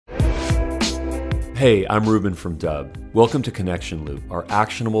Hey, I'm Ruben from Dub. Welcome to Connection Loop, our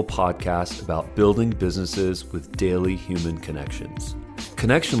actionable podcast about building businesses with daily human connections.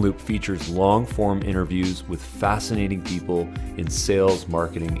 Connection Loop features long-form interviews with fascinating people in sales,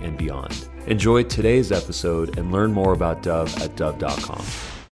 marketing, and beyond. Enjoy today's episode and learn more about Dub at dub.com.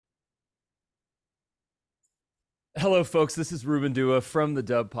 Hello, folks. This is Ruben Dua from the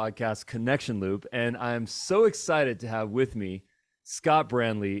Dub podcast Connection Loop, and I'm so excited to have with me Scott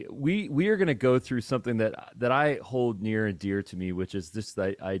Brandley. We are going to go through something that I hold near and dear to me, which is this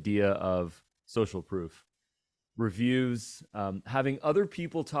the idea of social proof, reviews, having other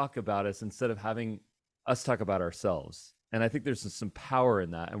people talk about us instead of having us talk about ourselves. And I think there's some power in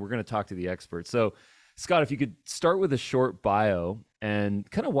that, and we're going to talk to the experts. So, Scott, if you could start with a short bio and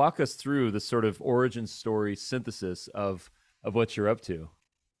kind of walk us through the sort of origin story synthesis of what you're up to.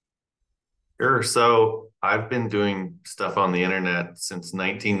 Sure. So I've been doing stuff on the internet since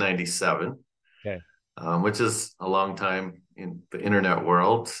 1997, Okay. which is a long time in the internet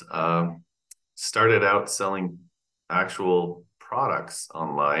world. Started out selling actual products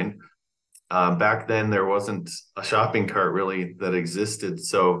online. Back then, there wasn't a shopping cart really that existed.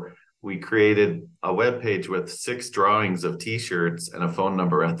 So we created a web page with 6 drawings of T-shirts and a phone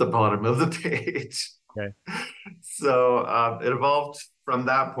number at the bottom of the page. Okay. So it evolved from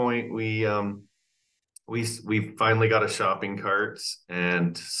that point. We finally got a shopping cart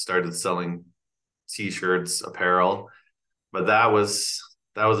and started selling T-shirts, apparel, but that was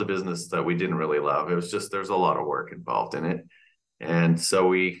a business that we didn't really love. It was just there's a lot of work involved in it, and so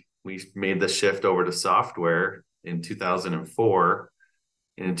we made the shift over to software in 2004.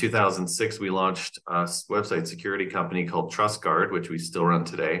 And in 2006, we launched a website security company called TrustGuard, which we still run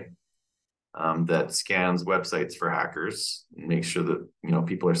today. That scans websites for hackers and makes sure that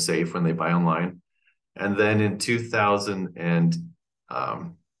people are safe when they buy online. And then in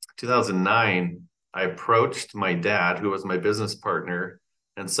 2009, I approached my dad, who was my business partner,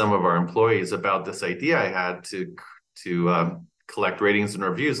 and some of our employees about this idea I had to collect ratings and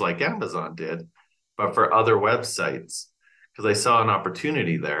reviews like Amazon did, but for other websites, because I saw an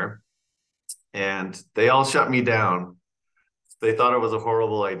opportunity there. And they all shut me down. They thought it was a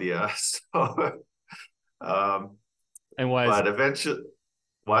horrible idea. So, And why? But eventually,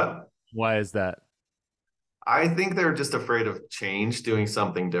 what? Why is that? I think they're just afraid of change, doing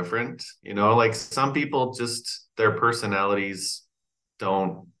something different. Like some people, just their personalities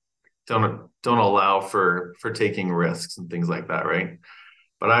don't allow for taking risks and things like that, right?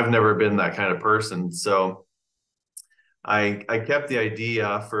 But I've never been that kind of person. So I kept the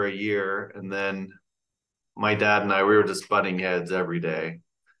idea for a year, and then my dad and I, we were just butting heads every day.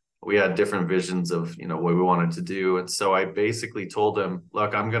 We had different visions of, what we wanted to do. And so I basically told him,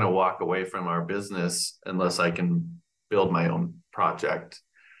 look, I'm going to walk away from our business unless I can build my own project.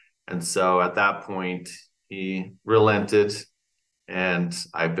 And so at that point, he relented and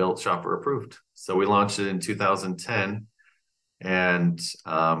I built Shopper Approved. So we launched it in 2010. And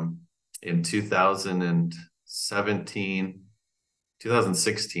in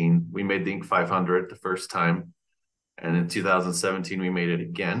 2016, we made the Inc. 500 the first time. And in 2017, we made it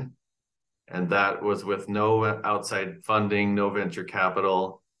again. And that was with no outside funding, no venture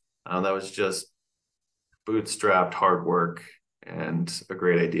capital. That was just bootstrapped hard work and a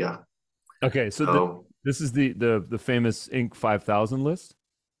great idea. Okay, so this is the famous Inc. 5000 list?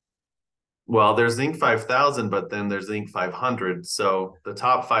 Well, there's the Inc. 5000, but then there's the Inc. 500. So the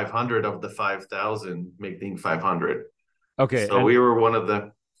top 500 of the 5,000 make the Inc. 500. Okay. So we were one of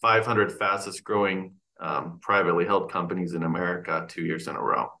the 500 fastest growing privately held companies in America 2 years in a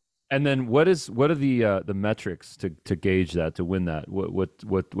row. And then what are the metrics to gauge that, to win that? What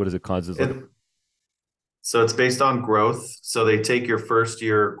does it consist of? So it's based on growth. So they take your first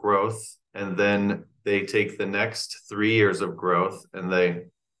year growth, and then they take the next 3 years of growth, and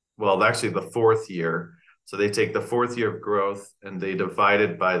actually the fourth year. So they take the fourth year of growth and they divide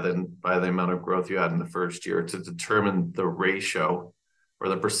it by the amount of growth you had in the first year to determine the ratio or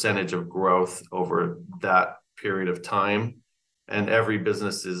the percentage of growth over that period of time. And every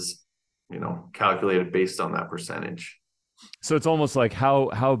business is, calculated based on that percentage. So it's almost like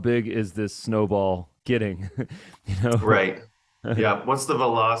how big is this snowball getting? Right. Yeah. What's the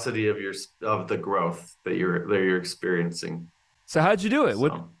velocity of the growth that you're experiencing? So how'd you do it?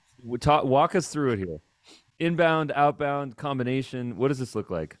 Walk us through it here. Inbound, outbound, combination. What does this look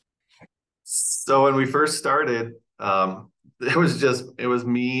like? So when we first started, it was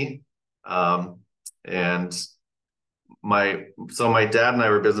me, and my dad and I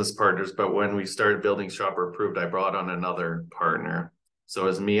were business partners, but when we started building Shopper Approved, I brought on another partner. So it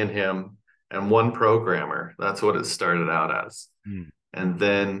was me and him and one programmer. That's what it started out as. And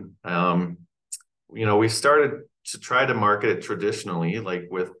then we started to try to market it traditionally, like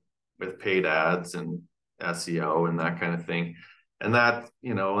with paid ads and SEO and that kind of thing. And that,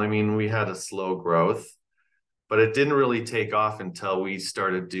 I mean, we had a slow growth, but it didn't really take off until we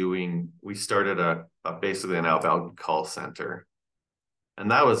started a basically an outbound call center.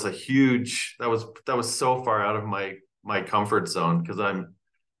 And that was that was so far out of my comfort zone because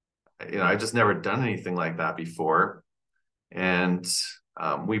I just never done anything like that before. And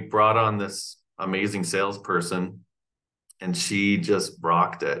we brought on this amazing salesperson, and she just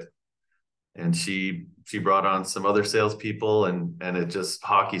rocked it. And she brought on some other salespeople, and it just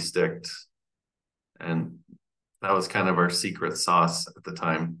hockey sticked. And that was kind of our secret sauce at the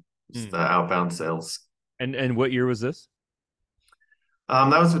time, was the Mm. outbound sales. And what year was this?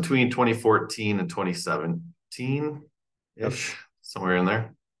 That was between 2014 and 2017 Okay. ish, somewhere in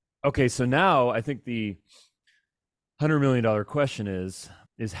there. Okay, so now I think the $100 million question is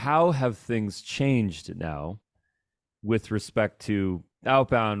how have things changed now with respect to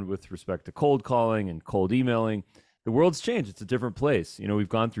outbound, with respect to cold calling and cold emailing? The world's changed. It's a different place. We've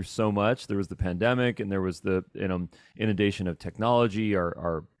gone through so much. There was the pandemic, and there was the inundation of technology.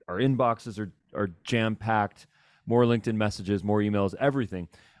 Our inboxes are jam packed. More LinkedIn messages, more emails, everything.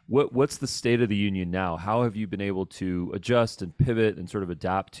 What's the state of the union now? How have you been able to adjust and pivot and sort of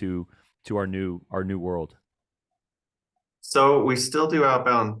adapt to our new world? So we still do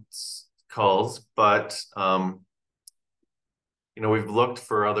outbound calls, but we've looked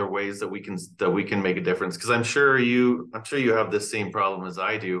for other ways that we can make a difference. Because I'm sure you have the same problem as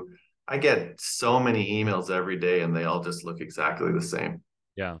I do. I get so many emails every day, and they all just look exactly the same.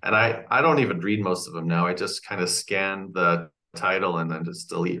 Yeah. And I don't even read most of them now. I just kind of scan the title and then just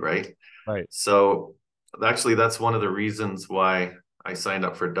delete, right? Right. So actually, that's one of the reasons why I signed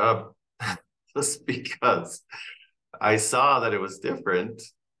up for Dub, just because I saw that it was different.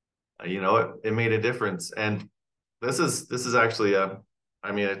 It made a difference. And this is actually a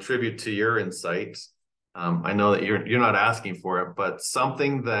tribute to your insight. I know that you're not asking for it, but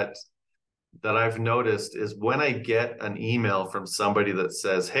something that I've noticed is when I get an email from somebody that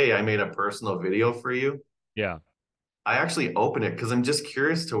says, "Hey, I made a personal video for you," Yeah. I actually open it because I'm just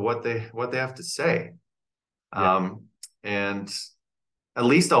curious to what they have to say. Yeah. And at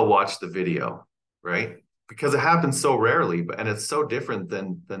least I'll watch the video, right? Because it happens so rarely, and it's so different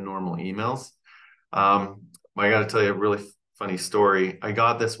than normal emails. I got to tell you a really funny story. I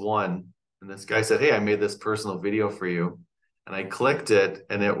got this one, and this guy said, "Hey, I made this personal video for you." And I clicked it,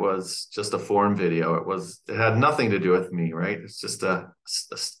 and it was just a form video. It had nothing to do with me, right? It's just a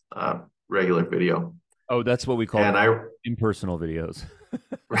regular video. Oh, that's what we call And I impersonal videos.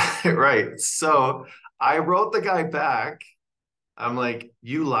 right. So I wrote the guy back. I'm like,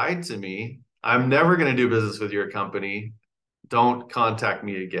 "You lied to me. I'm never going to do business with your company. Don't contact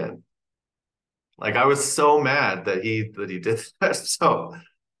me again." Like, I was so mad that he did that. So,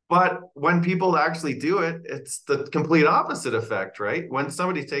 but when people actually do it, it's the complete opposite effect, right? When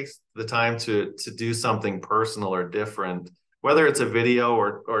somebody takes the time to do something personal or different, whether it's a video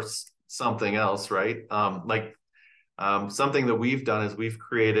or something else, right? Something that we've done is we've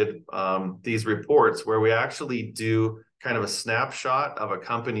created these reports where we actually do kind of a snapshot of a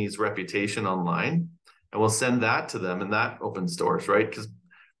company's reputation online, and we'll send that to them, and that opens doors, right? Because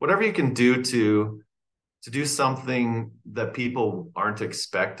whatever you can do to do something that people aren't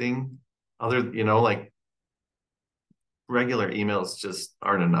expecting, like regular emails just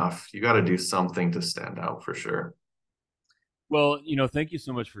aren't enough. You got to do something to stand out for sure. Well, thank you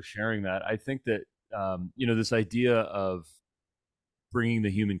so much for sharing that. I think that this idea of bringing the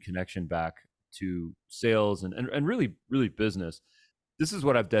human connection back to sales and really really business. This is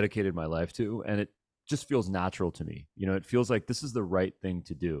what I've dedicated my life to, and it just feels natural to me. It feels like this is the right thing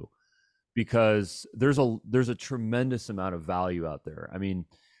to do because there's a tremendous amount of value out there. I mean,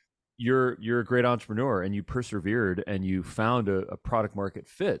 you're a great entrepreneur, and you persevered, and you found a product market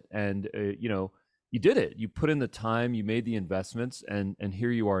fit, and you did it. You put in the time, you made the investments, and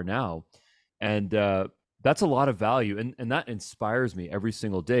here you are now. And that's a lot of value, and that inspires me every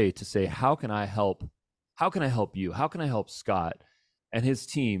single day to say, how can I help? How can I help you? How can I help Scott and his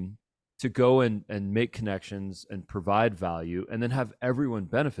team to go and make connections and provide value, and then have everyone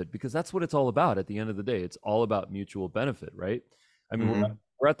benefit? Because that's what it's all about. At the end of the day, it's all about mutual benefit, right? I mean, Mm-hmm.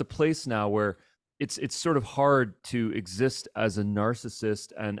 we're at the place now where it's sort of hard to exist as a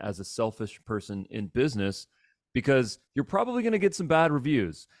narcissist and as a selfish person in business, because you're probably going to get some bad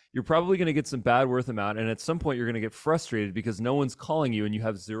reviews. You're probably going to get some bad word of mouth, and at some point you're going to get frustrated because no one's calling you and you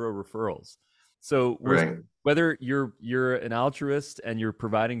have zero referrals. So Right. whether you're an altruist and you're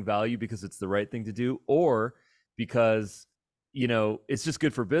providing value because it's the right thing to do, or because it's just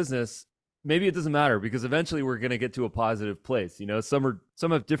good for business, maybe it doesn't matter because eventually we're going to get to a positive place. You know, some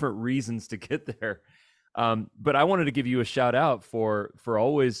have different reasons to get there. But I wanted to give you a shout out for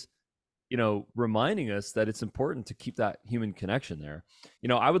always, you know, reminding us that it's important to keep that human connection there. You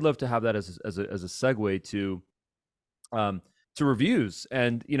know, I would love to have that as a segue um, to reviews.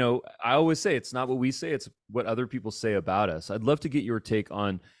 And you know, I always say it's not what we say; it's what other people say about us. I'd love to get your take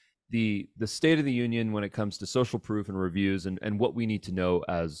on the state of the union when it comes to social proof and reviews, and what we need to know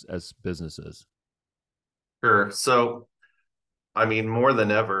as businesses. Sure. So, I mean, more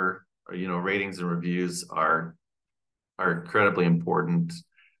than ever, ratings and reviews are incredibly important.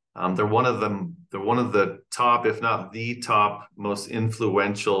 They're one of the top, if not the top, most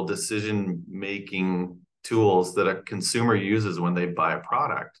influential decision-making tools that a consumer uses when they buy a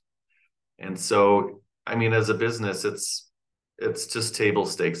product. And so, I mean, as a business, it's just table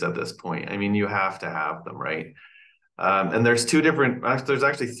stakes at this point. I mean, you have to have them, right? And there's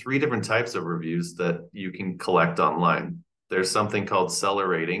actually three different types of reviews that you can collect online. There's something called seller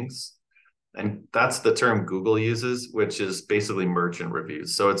ratings, and that's the term Google uses, which is basically merchant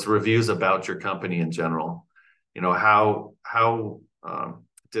reviews. So it's reviews about your company in general. You know, how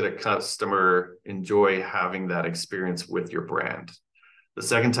did a customer enjoy having that experience with your brand? The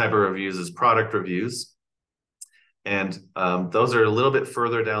second type of reviews is product reviews. And those are a little bit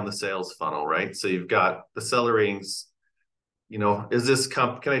further down the sales funnel, right? So you've got the seller ratings, can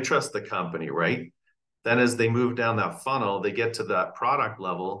I trust the company, right? Then as they move down that funnel, they get to that product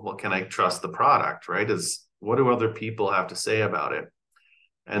level. Well, can I trust the product, right? What do other people have to say about it?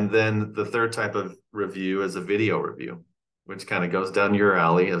 And then the third type of review is a video review, which kind of goes down your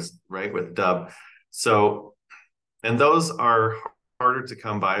alley, as right with Dub. So, and those are harder to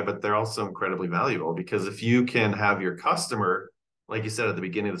come by, but they're also incredibly valuable, because if you can have your customer, like you said at the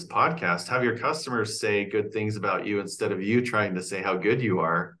beginning of this podcast, have your customers say good things about you instead of you trying to say how good you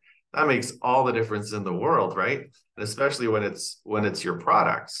are, that makes all the difference in the world, right? And especially when it's your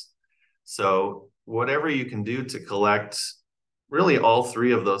products. So whatever you can do to collect really all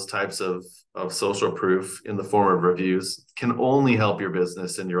three of those types of social proof in the form of reviews can only help your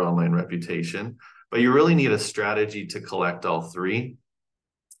business and your online reputation. But you really need a strategy to collect all three.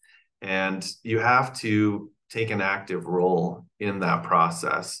 And you have to take an active role in that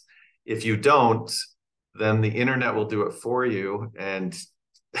process. If you don't, then the internet will do it for you. And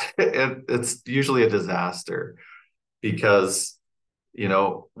it's usually a disaster, because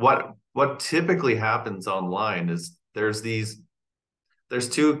what typically happens online is there's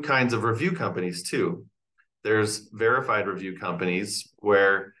two kinds of review companies too. There's verified review companies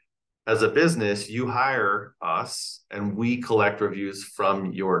where, as a business, you hire us and we collect reviews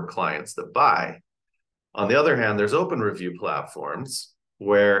from your clients that buy. On the other hand, there's open review platforms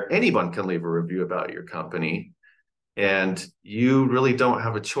where anyone can leave a review about your company, and you really don't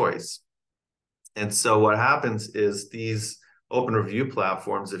have a choice. And so what happens is these open review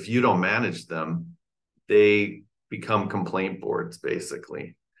platforms, if you don't manage them, they become complaint boards,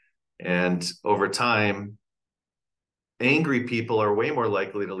 basically. And over time, angry people are way more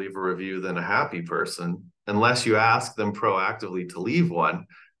likely to leave a review than a happy person, unless you ask them proactively to leave one.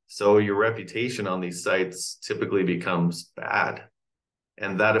 So your reputation on these sites typically becomes bad,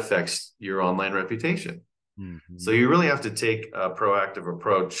 and that affects your online reputation. Mm-hmm. So you really have to take a proactive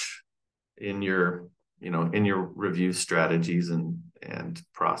approach in your review strategies and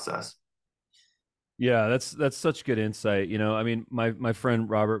process. Yeah, that's such good insight. You know, I mean, my friend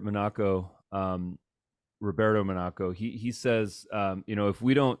Roberto Monaco, he says, if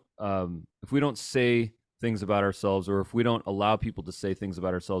we don't say things about ourselves, or if we don't allow people to say things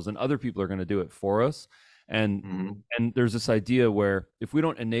about ourselves, then other people are going to do it for us. And there's this idea where if we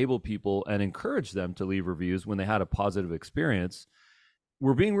don't enable people and encourage them to leave reviews when they had a positive experience,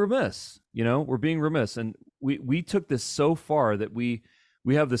 we're being remiss. And we took this so far that we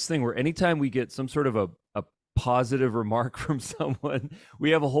have this thing where anytime we get some sort of a positive remark from someone,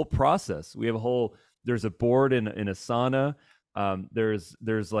 we have a whole process. There's a board in Asana.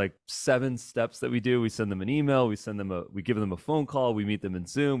 There's like 7 steps that we do. We send them an email, we give them a phone call, we meet them in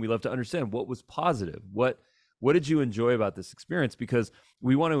Zoom. We love to understand what was positive. What did you enjoy about this experience? Because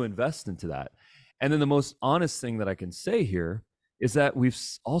we want to invest into that. And then the most honest thing that I can say here is that we've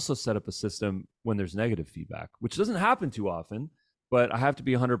also set up a system when there's negative feedback, which doesn't happen too often, but I have to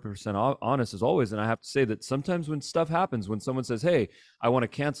be 100% honest as always. And I have to say that sometimes when stuff happens, when someone says, hey, I want to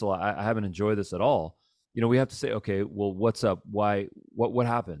cancel, I haven't enjoyed this at all, we have to say, okay, well, what's up? Why? What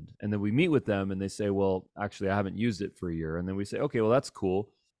happened? And then we meet with them and they say, well, actually, I haven't used it for a year. And then we say, okay, well, that's cool.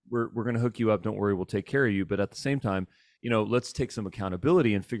 We're going to hook you up. Don't worry, we'll take care of you. But at the same time, let's take some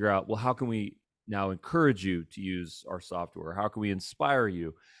accountability and figure out, well, how can we now encourage you to use our software? How can we inspire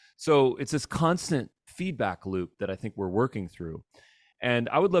you? So it's this constant feedback loop that I think we're working through. And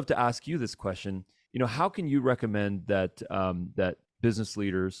I would love to ask you this question. How can you recommend that that business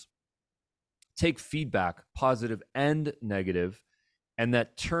leaders take feedback, positive and negative, and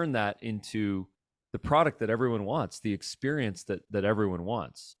that turn that into the product that everyone wants, the experience that everyone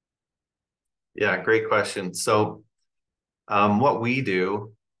wants? Yeah, great question. So what we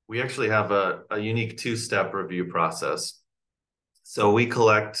do, we actually have a unique two-step review process. So we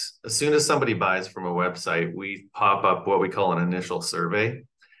collect, as soon as somebody buys from a website, we pop up what we call an initial survey.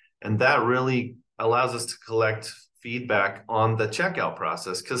 And that really allows us to collect feedback on the checkout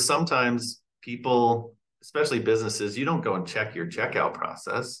process. Because sometimes people, especially businesses, you don't go and check your checkout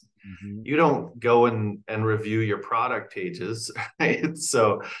process. Mm-hmm. You don't go and review your product pages, right?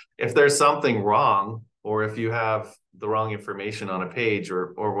 So if there's something wrong, or if you have the wrong information on a page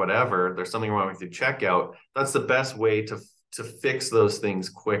or whatever, there's something wrong with your checkout, that's the best way to fix those things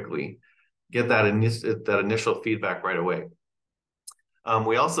quickly. Get that initial feedback right away.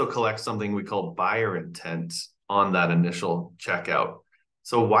 We also collect something we call buyer intent on that initial checkout.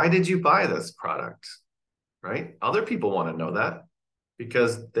 So why did you buy this product? Right? Other people want to know that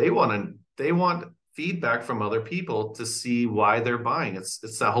because they want feedback from other people to see why they're buying. It's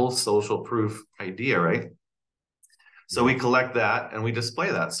that whole social proof idea, right? So Yeah. we collect that and we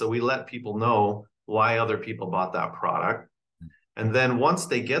display that. So we let people know why other people bought that product. And then once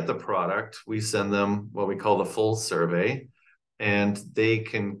they get the product, we send them what we call the full survey. And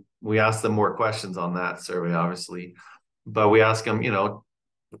we ask them more questions on that survey, obviously. But we ask them,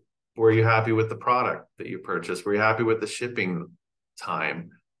 were you happy with the product that you purchased? Were you happy with the shipping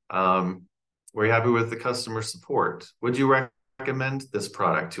time? Were you happy with the customer support? Would you recommend this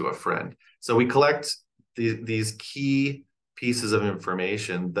product to a friend? So we collect these key pieces of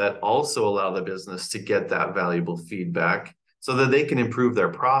information that also allow the business to get that valuable feedback so that they can improve their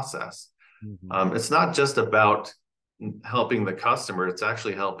process. Mm-hmm. It's not just about helping the customer, it's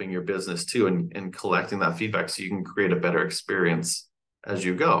actually helping your business too, and collecting that feedback so you can create a better experience as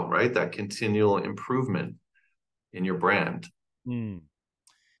you go, right? That continual improvement in your brand. Mm.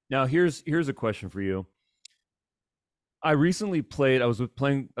 Now here's a question for you. I recently played. I was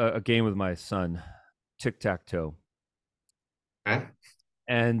playing a game with my son, tic tac toe, Okay.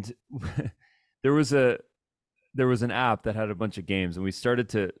 and there was a there was an app that had a bunch of games, and we started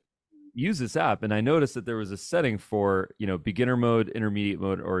to use this app. And I noticed that there was a setting for beginner mode, intermediate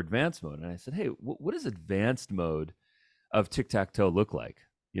mode, or advanced mode. And I said, hey, what does advanced mode of tic tac toe look like?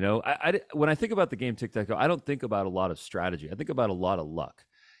 When I think about the game tic tac toe, I don't think about a lot of strategy. I think about a lot of luck.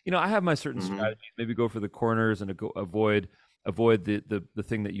 I have my certain Mm-hmm. strategies. Maybe go for the corners and avoid the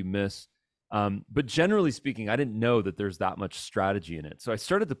thing that you miss. But generally speaking, I didn't know that there's that much strategy in it. So I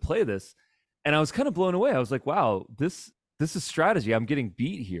started to play this, and I was kind of blown away. I was like, wow, this is strategy. I'm getting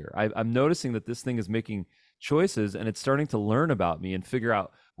beat here. I'm noticing that this thing is making choices, and it's starting to learn about me and figure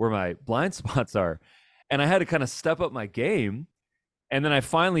out where my blind spots are. And I had to kind of step up my game. And then I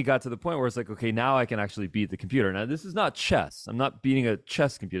finally got to the point where it's like, okay, now I can actually beat the computer. Now, this is not chess. I'm not beating a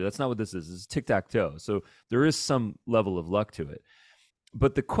chess computer. That's not what this is. This is tic tac toe. So there is some level of luck to it.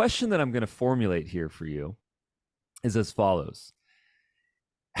 But the question that I'm going to formulate here for you is as follows: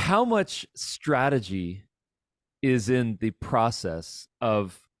 how much strategy is in the process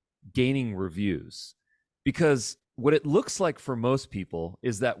of gaining reviews? Because what it looks like for most people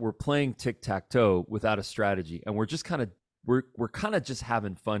is that we're playing tic-tac-toe without a strategy, and we're kind of just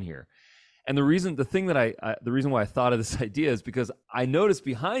having fun here. And the reason why I thought of this idea is because I noticed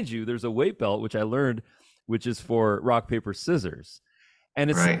behind you there's a weight belt, which I learned, which is for rock paper scissors. And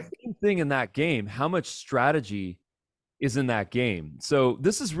it's the Right. same thing in that game. How much strategy is in that game? So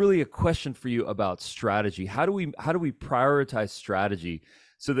this is really a question for you about strategy. How do we prioritize strategy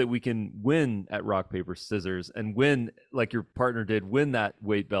so that we can win at rock paper scissors and win like your partner did, win that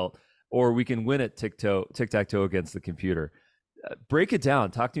weight belt, or we can win at tic tac toe against the computer? Break it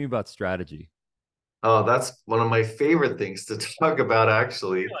down. Talk to me about strategy. Oh, that's one of my favorite things to talk about,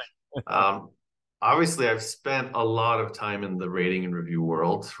 actually. Um, Obviously, I've spent a lot of time in the rating and review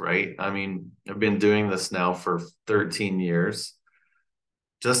world, right? I mean, I've been doing this now for 13 years,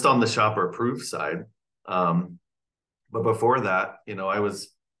 just on the shopper approved side. Um, but before that,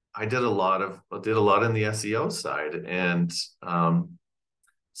 I did a lot in the SEO side. And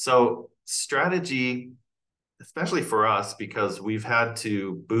so strategy, especially for us, because we've had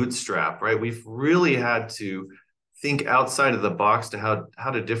to bootstrap, right? We've really had to think outside of the box to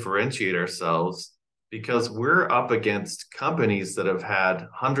how to differentiate ourselves because we're up against companies that have had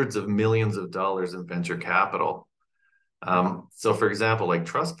hundreds of millions of dollars in venture capital. So for example, like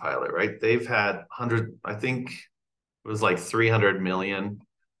Trustpilot, right? They've had I think it was like 300 million.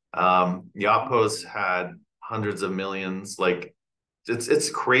 Yapo's had hundreds of millions. Like it's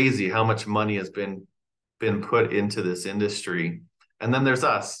crazy how much money has been put into this industry. And then there's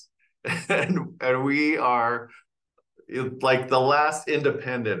us. And we are like the last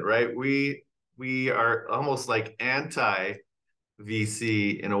independent, right? We are almost like anti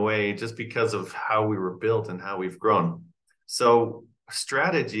VC in a way, just because of how we were built and how we've grown. So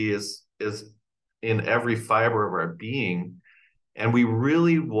strategy is in every fiber of our being, and we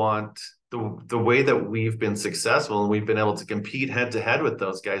really want the way that we've been successful and we've been able to compete head to head with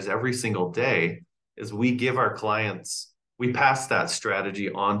those guys every single day is we give our clients, we pass that strategy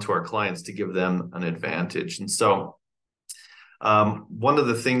on to our clients to give them an advantage. And so one of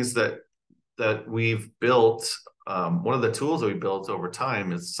the things that we've built, one of the tools that we built over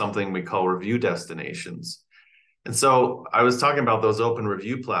time is something we call review destinations. And so I was talking about those open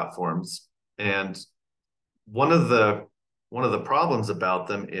review platforms, and one of the problems about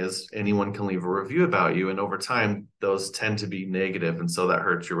them is anyone can leave a review about you, and over time those tend to be negative, and so that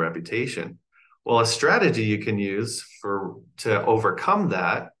hurts your reputation. Well, a strategy you can use to overcome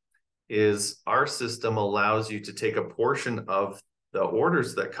that is our system allows you to take a portion of the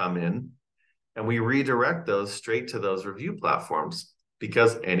orders that come in and we redirect those straight to those review platforms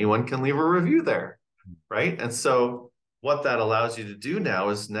because anyone can leave a review there, right? And so what that allows you to do now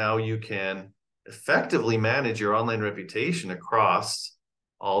is now you can effectively manage your online reputation across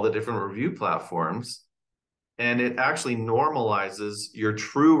all the different review platforms, and it actually normalizes your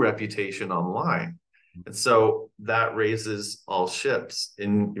true reputation online. And so that raises all ships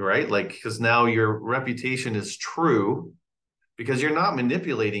in, right? Like, because now your reputation is true because you're not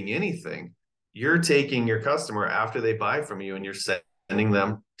manipulating anything. You're taking your customer after they buy from you and you're sending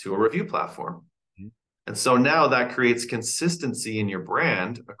them to a review platform. Mm-hmm. And so now that creates consistency in your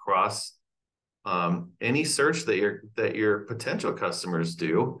brand across any search that your potential customers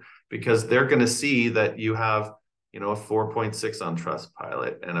do, because they're going to see that you have, a 4.6 on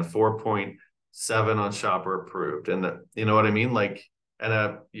Trustpilot and a 4.7 on Shopper Approved, and you know what I mean, like,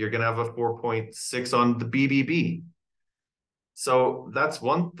 and you're going to have a 4.6 on the BBB. So that's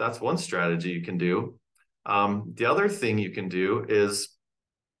one strategy you can do. The other thing you can do is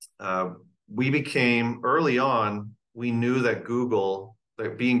we became early on, we knew that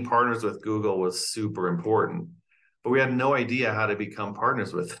being partners with Google was super important, but we had no idea how to become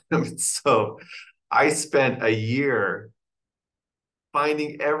partners with them. So I spent a year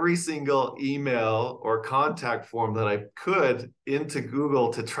finding every single email or contact form that I could into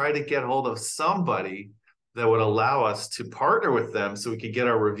Google to try to get hold of somebody that would allow us to partner with them so we could get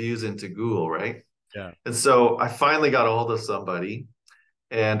our reviews into Google, right? Yeah. And so I finally got a hold of somebody,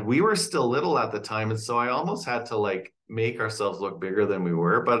 and we were still little at the time. And so I almost had to like make ourselves look bigger than we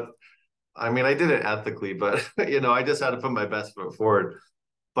were. But I mean, I did it ethically, but I just had to put my best foot forward.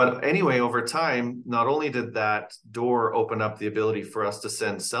 But anyway, over time, not only did that door open up the ability for us to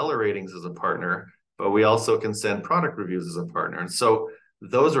send seller ratings as a partner, but we also can send product reviews as a partner. And so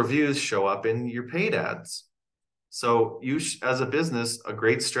those reviews show up in your paid ads. So as a business, a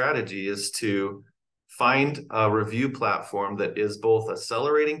great strategy is to find a review platform that is both a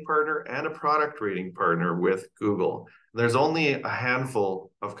seller rating partner and a product rating partner with Google. There's only a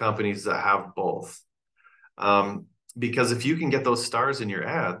handful of companies that have both. Because if you can get those stars in your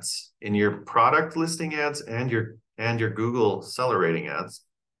ads, in your product listing ads and your Google seller rating ads,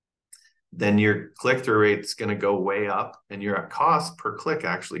 then your click-through rate is going to go way up and your cost per click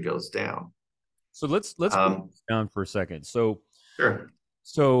actually goes down. So let's break this down for a second. So sure.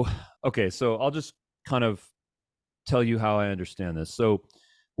 So okay, so I'll just kind of tell you how I understand this. So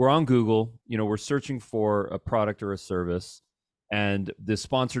we're on Google, we're searching for a product or a service, and the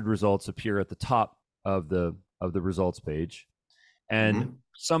sponsored results appear at the top of the results page. And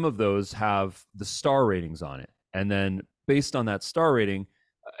some of those have the star ratings on it. And then based on that star rating,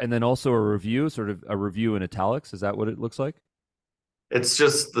 and then also a review, sort of a review in italics. Is that what it looks like? It's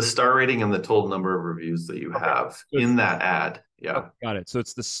just the star rating and the total number of reviews that you have in that ad. Yeah. Got it. So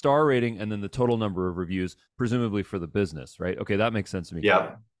it's the star rating and then the total number of reviews, presumably for the business, right? Okay, that makes sense to me.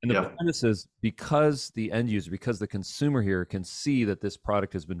 Yeah. And the premise is because the end user, because the consumer here can see that this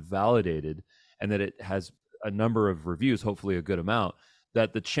product has been validated and that it has a number of reviews, hopefully a good amount,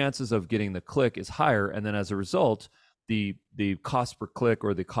 that the chances of getting the click is higher. And then as a result, the cost per click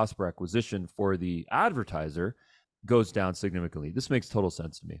or the cost per acquisition for the advertiser goes down significantly. This makes total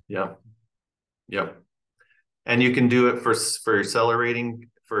sense to me. Yeah. Yep. And you can do it for your seller rating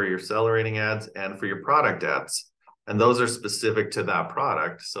ads and for your product ads. And those are specific to that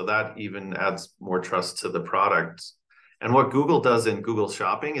product. So that even adds more trust to the product. And what Google does in Google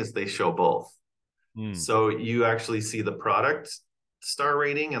Shopping is they show both. So you actually see the product star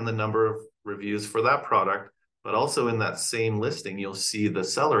rating and the number of reviews for that product, but also in that same listing, you'll see the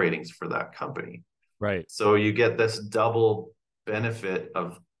seller ratings for that company. Right. So you get this double benefit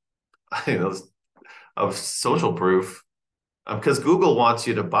of, you know, of social proof, because Google wants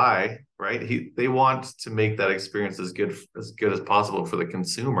you to buy, right? They want to make that experience as good as possible for the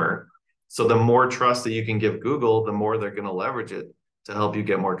consumer. So the more trust that you can give Google, the more they're going to leverage it to help you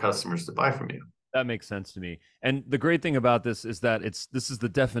get more customers to buy from you. That makes sense to me. And the great thing about this is that this is the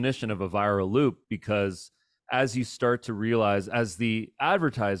definition of a viral loop, because as you start to realize, as the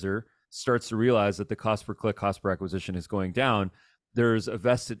advertiser starts to realize that the cost per click, cost per acquisition is going down, there's a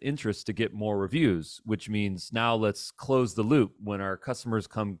vested interest to get more reviews, which means now let's close the loop. When our customers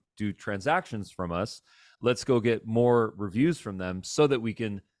come do transactions from us, let's go get more reviews from them so that we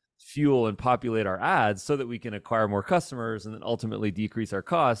can fuel and populate our ads, so that we can acquire more customers and then ultimately decrease our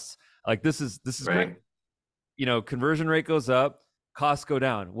costs. Like this is great. Right. You know, conversion rate goes up, costs go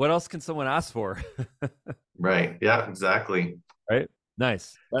down. What else can someone ask for? Right. Yeah, exactly. Right.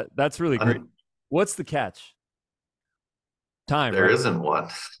 Nice. That's really great. What's the catch? Time, There right? isn't one.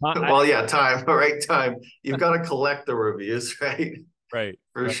 Well, yeah, time. All right, time. You've got to collect the reviews, right? Right.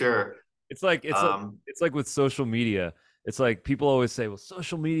 For Right. sure. It's like with social media. It's like people always say, well,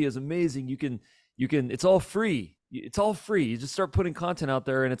 social media is amazing. You can it's all free. It's all free. You just start putting content out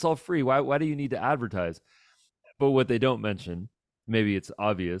there and it's all free. Why do you need to advertise? But what they don't mention, maybe it's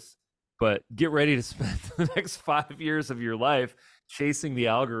obvious, but get ready to spend the next 5 years of your life chasing the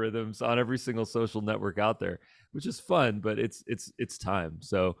algorithms on every single social network out there, which is fun, but it's time.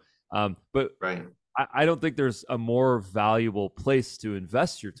 So, but Right. I don't think there's a more valuable place to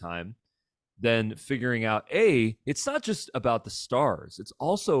invest your time than figuring out, it's not just about the stars, it's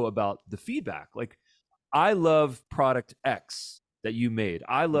also about the feedback. Like, I love product X that you made,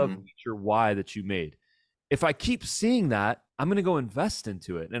 I love feature Y that you made. If I keep seeing that, I'm going to go invest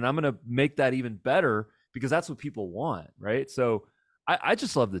into it and I'm going to make that even better, because that's what people want, right? So I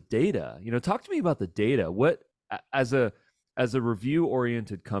just love the data. You know, talk to me about the data. What, as a review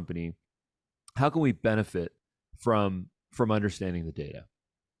oriented company, how can we benefit from understanding the data?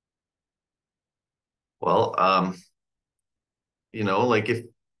 Well, like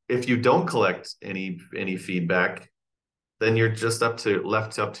if you don't collect any feedback, then you're just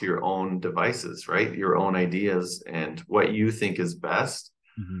left up to your own devices, right? Your own ideas and what you think is best.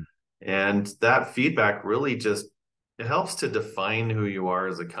 Mm-hmm. And that feedback really just, it helps to define who you are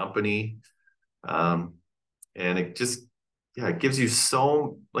as a company. Um, and it just, yeah, it gives you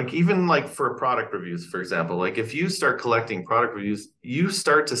so, like, even like for product reviews, for example, like if you start collecting product reviews, you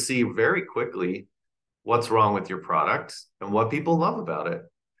start to see very quickly what's wrong with your product and what people love about it.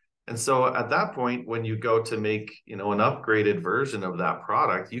 And so at that point, when you go to make, an upgraded version of that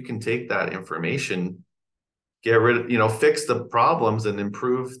product, you can take that information, get rid of, fix the problems and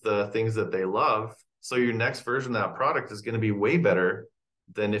improve the things that they love. So your next version of that product is going to be way better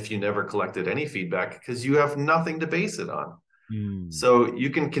than if you never collected any feedback, because you have nothing to base it on. Mm. So you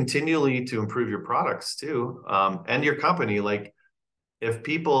can continually to improve your products too, and your company. Like if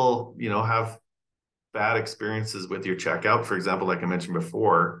people, have bad experiences with your checkout, for example, like I mentioned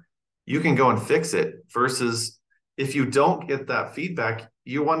before, you can go and fix it, versus if you don't get that feedback,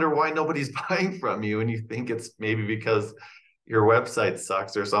 you wonder why nobody's buying from you. And you think it's maybe because your website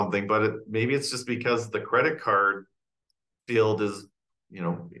sucks or something, but maybe it's just because the credit card field is,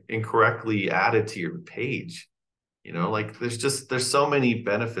 incorrectly added to your page. Like there's so many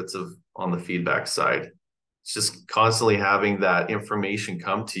benefits on the feedback side. It's just constantly having that information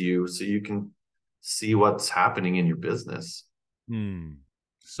come to you so you can see what's happening in your business.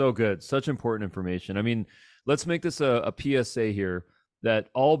 So good. Such important information. I mean, let's make this a PSA here, that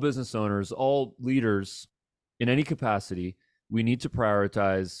all business owners, all leaders in any capacity, we need to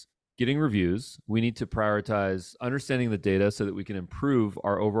prioritize getting reviews. We need to prioritize understanding the data so that we can improve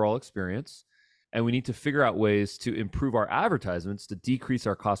our overall experience. And we need to figure out ways to improve our advertisements to decrease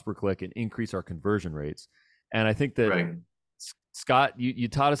our cost per click and increase our conversion rates. And I think that, right. Scott, you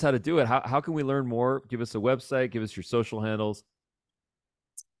taught us how to do it. How can we learn more? Give us a website, give us your social handles.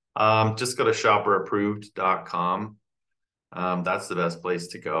 Just go to shopperapproved.com. That's the best place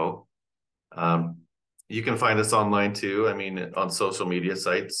to go. You can find us online too. I mean, on social media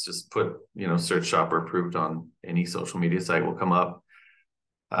sites, just put, search Shopper Approved on any social media site will come up.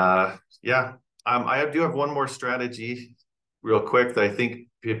 Yeah. I do have one more strategy real quick that I think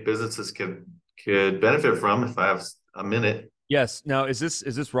businesses could benefit from, if I have a minute. Yes. Now, is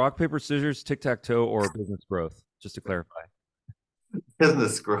this rock, paper, scissors, tic-tac-toe, or business growth? Just to clarify.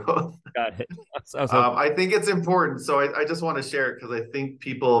 Business growth. Got it. I think it's important. So I just want to share it because I think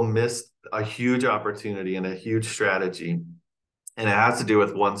people missed a huge opportunity and a huge strategy. and it has to do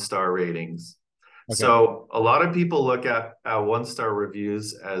with 1-star ratings. Okay. So a lot of people look at 1-star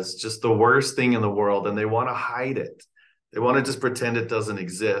reviews as just the worst thing in the world, and they want to hide it. They want to just pretend it doesn't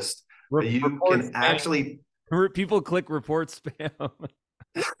exist. But you Report can spam. actually, People click report spam.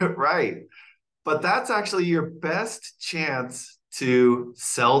 right. But that's actually your best chance to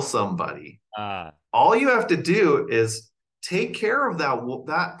sell somebody. Ah, All you have to do is take care of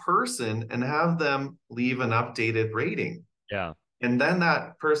that person and have them leave an updated rating. yeah. And then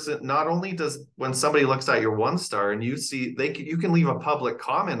that person, not only does, when somebody looks at your 1-star and you see you can leave a public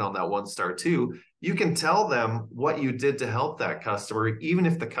comment on that 1-star too. You can tell them what you did to help that customer, even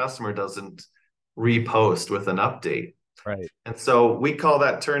if the customer doesn't repost with an update. Right. And so we call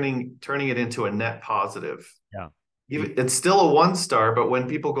that turning it into a net positive. Yeah. It's still a 1-star, but when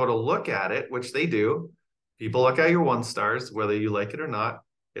people go to look at it, which they do, people look at your 1-stars, whether you like it or not,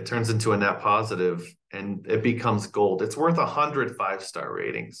 it turns into a net positive and it becomes gold. It's worth 100 5-star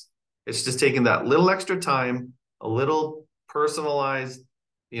ratings. It's just taking that little extra time, a little personalized,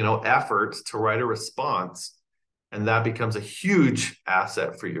 effort to write a response, and that becomes a huge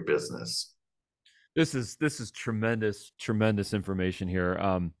asset for your business. This is tremendous information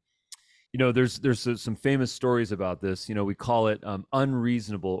here. There's some famous stories about this. We call it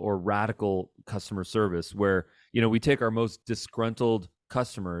unreasonable or radical customer service, where we take our most disgruntled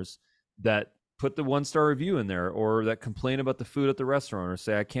customers that put the 1-star review in there, or that complain about the food at the restaurant, or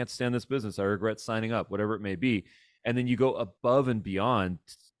say, I can't stand this business, I regret signing up, whatever it may be, and then you go above and beyond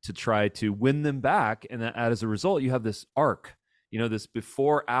to try to win them back, and that as a result, you have this arc, this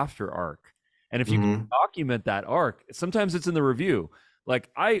before after arc. And if you can Mm-hmm. document that arc, sometimes it's in the review. Like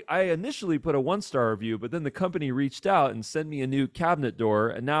I initially put a 1-star review, but then the company reached out and sent me a new cabinet door,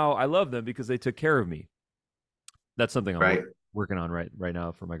 and now I love them because they took care of me. That's something I'm Right. working on right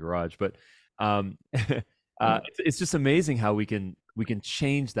now for my garage. But it's just amazing how we can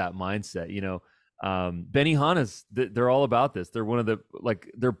change that mindset. Benihana's, they're all about this. They're one of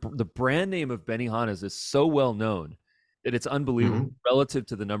the brand name of Benihana's is so well known that it's unbelievable Mm-hmm. relative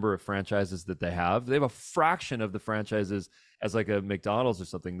to the number of franchises that they have. They have a fraction of the franchises as like a McDonald's or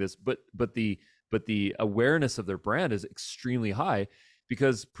something. But the awareness of their brand is extremely high,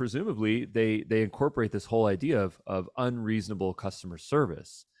 because presumably they incorporate this whole idea of unreasonable customer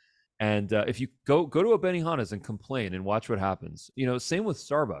service. And if you go to a Benihana's and complain and watch what happens, same with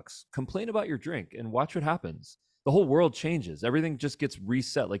Starbucks. Complain about your drink and watch what happens. The whole world changes. Everything just gets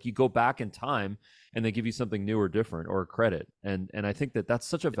reset. Like you go back in time and they give you something new or different or a credit. And I think that that's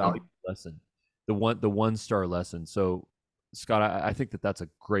such a Yeah. valuable lesson, the 1-star lesson. So Scott, I think that that's a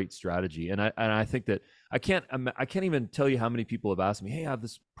great strategy, and I think that I can't even tell you how many people have asked me, hey, I have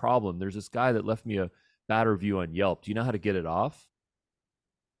this problem. There's this guy that left me a bad review on Yelp. Do you know how to get it off?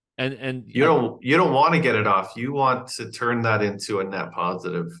 And You don't want to get it off. You want to turn that into a net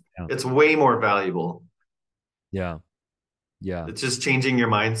positive. yeah, It's way more valuable. yeah, yeah. It's just changing your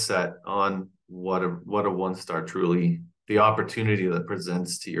mindset on what a 1-star truly, the opportunity that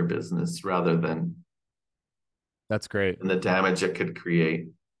presents to your business rather That's great. than the damage it could create.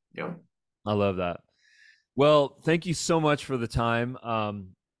 Yeah. I love that. Well, thank you so much for the time.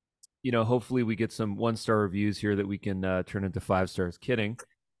 Hopefully we get some 1-star reviews here that we can turn into 5 stars. Kidding.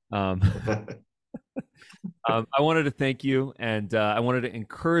 Um, I wanted to thank you, and I wanted to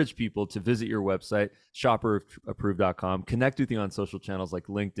encourage people to visit your website, shopperapprove.com, connect with you on social channels like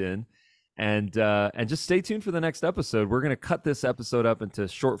LinkedIn, and just stay tuned for the next episode. We're going to cut this episode up into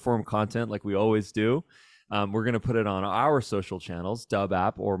short form content like we always do. We're going to put it on our social channels, Dub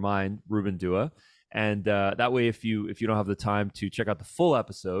App or mine, Ruben Dua, and that way, if you don't have the time to check out the full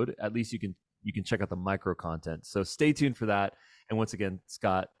episode, at least you can check out the micro content. So stay tuned for that. And once again,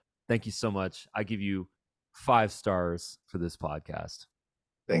 Scott, thank you so much. I give you 5 stars for this podcast.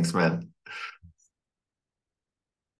 Thanks, man.